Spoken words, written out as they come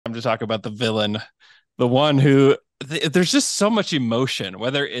time to talk about the villain, the one who there's just so much emotion,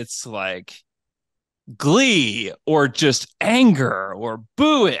 whether it's like glee or just anger or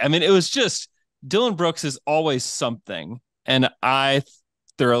booing. I mean, it was just Dillon Brooks is always something, and I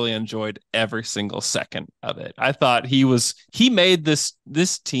thoroughly enjoyed every single second of it. I thought he made this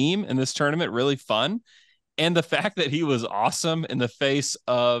team and this tournament really fun, and the fact that he was awesome in the face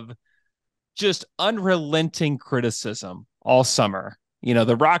of just unrelenting criticism all summer. You know,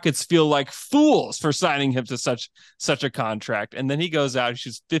 the Rockets feel like fools for signing him to such a contract. And then he goes out, he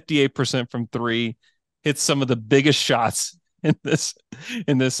shoots 58% from three, hits some of the biggest shots in this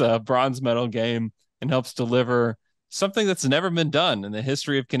bronze medal game, and helps deliver something that's never been done in the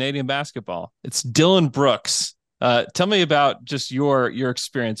history of Canadian basketball. It's Dillon Brooks. Tell me about just your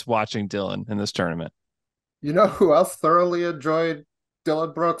experience watching Dillon in this tournament. You know who else thoroughly enjoyed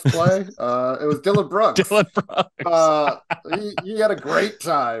Dillon Brooks play? It was Dillon Brooks. Dillon Brooks. Uh, he had a great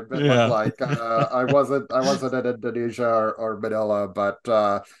time. It looked Yeah. like I wasn't in Indonesia or Manila, but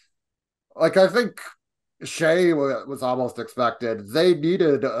like I think was almost expected. They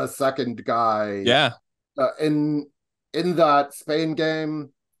needed a second guy Yeah. uh, in in that Spain game,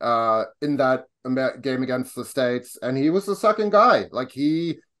 in that game against the States, and he was the second guy. Like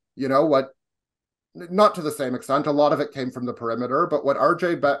he, you know what not to the same extent. A lot of it came from the perimeter, but what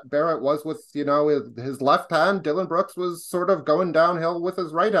RJ Barrett was with, his left hand, Dillon Brooks was sort of going downhill with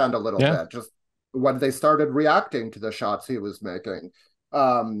his right hand a little Yeah. bit, just when they started reacting to the shots he was making.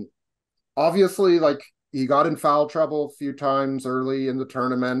 Um, Obviously, like he got in foul trouble a few times early in the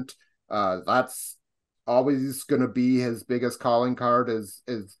tournament. That's always going to be his biggest calling card is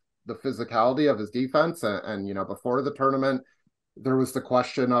the physicality of his defense. And before the tournament, there was the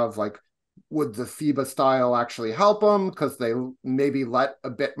question of like, would the FIBA style actually help him because they maybe let a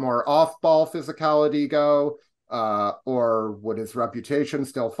bit more off-ball physicality go, or would his reputation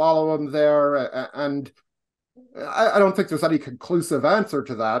still follow him there? And I don't think there's any conclusive answer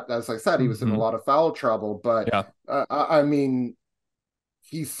to that. As I said, he was in a Mm-hmm. lot of foul trouble, but Yeah. I mean,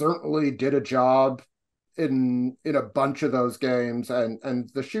 he certainly did a job in a bunch of those games, and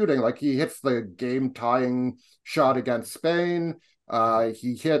the shooting, like he hits the game tying shot against Spain.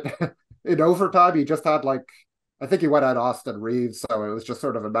 He hit in overtime. He just had like I think he went at Austin Reeves, so it was just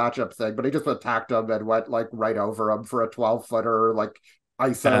sort of a matchup thing. But he just attacked him and went like right over him for a 12-footer, like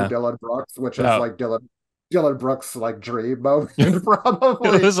ISO Yeah. Dillon Brooks, which is Yeah. like Dillon Brooks like dream moment It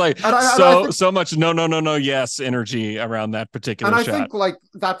probably. was like And I so think so much no no no no yes energy around that and particular I shot. think like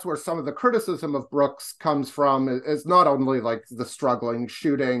that's where some of the criticism of Brooks comes from is not only like the struggling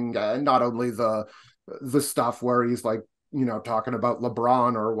shooting and not only the stuff where he's like talking about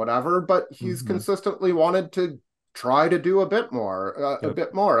LeBron or whatever, but he's Mm-hmm. consistently wanted to try to do a Yep.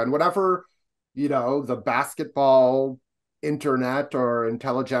 bit more. And whenever the basketball internet or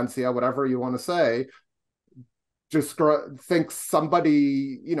intelligentsia, whatever you want to say, just thinks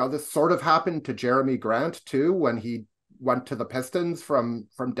somebody, this sort of happened to Jeremy Grant too when he went to the Pistons from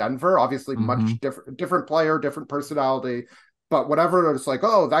Denver. Obviously, Mm-hmm. much different player, different personality, but whatever. It's like,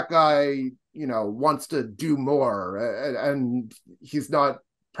 oh, that guy, wants to do more, and he's not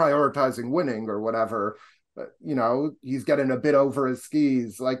prioritizing winning or whatever. He's getting a bit over his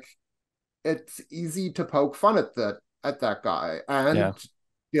skis. Like it's easy to poke fun at that guy, Yeah. and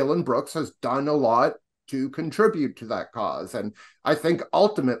Dillon Brooks has done a lot to contribute to that cause. And I think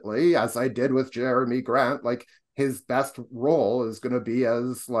ultimately, as I did with Jeremy Grant, like his best role is going to be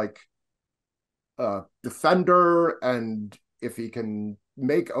as like a defender. And if he can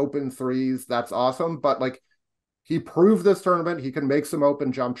make open threes, that's awesome. But like he proved this tournament he can make some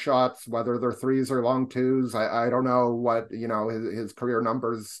open jump shots, whether they're threes or long twos. I don't know what, his career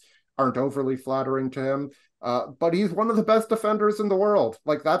numbers aren't overly flattering to him. But he's one of the best defenders in the world.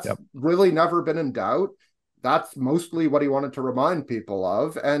 Like that's Yep. really never been in doubt. That's mostly what he wanted to remind people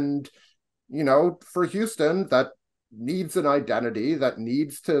of. And, for Houston, that needs an identity, that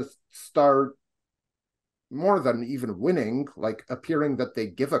needs to start more than even winning, like appearing that they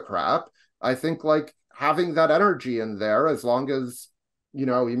give a crap. I think like having that energy in there, as long as Ime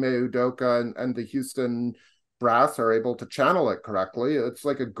Udoka and the Houston brass are able to channel it correctly, it's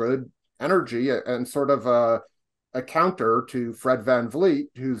like a good energy and sort of a counter to Fred Van Vliet,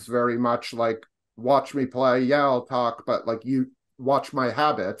 who's very much like, watch me play, yeah, I'll talk, but like you watch my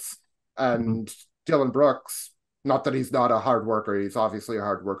habits. Mm-hmm. And Dillon Brooks, not that he's not a hard worker, he's obviously a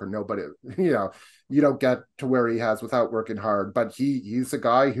hard worker. Nobody, you don't get to where he has without working hard, but he's a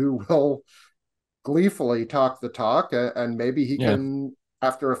guy who will gleefully talk the talk, and maybe he Yeah. can,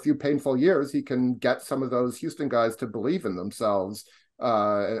 after a few painful years, he can get some of those Houston guys to believe in themselves,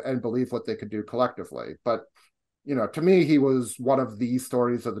 and believe what they could do collectively. But To me, he was one of the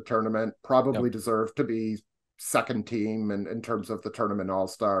stories of the tournament, Yep. probably deserved to be second team in terms of the tournament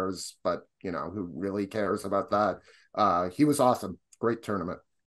all-stars, but who really cares about that? He was awesome. Great tournament.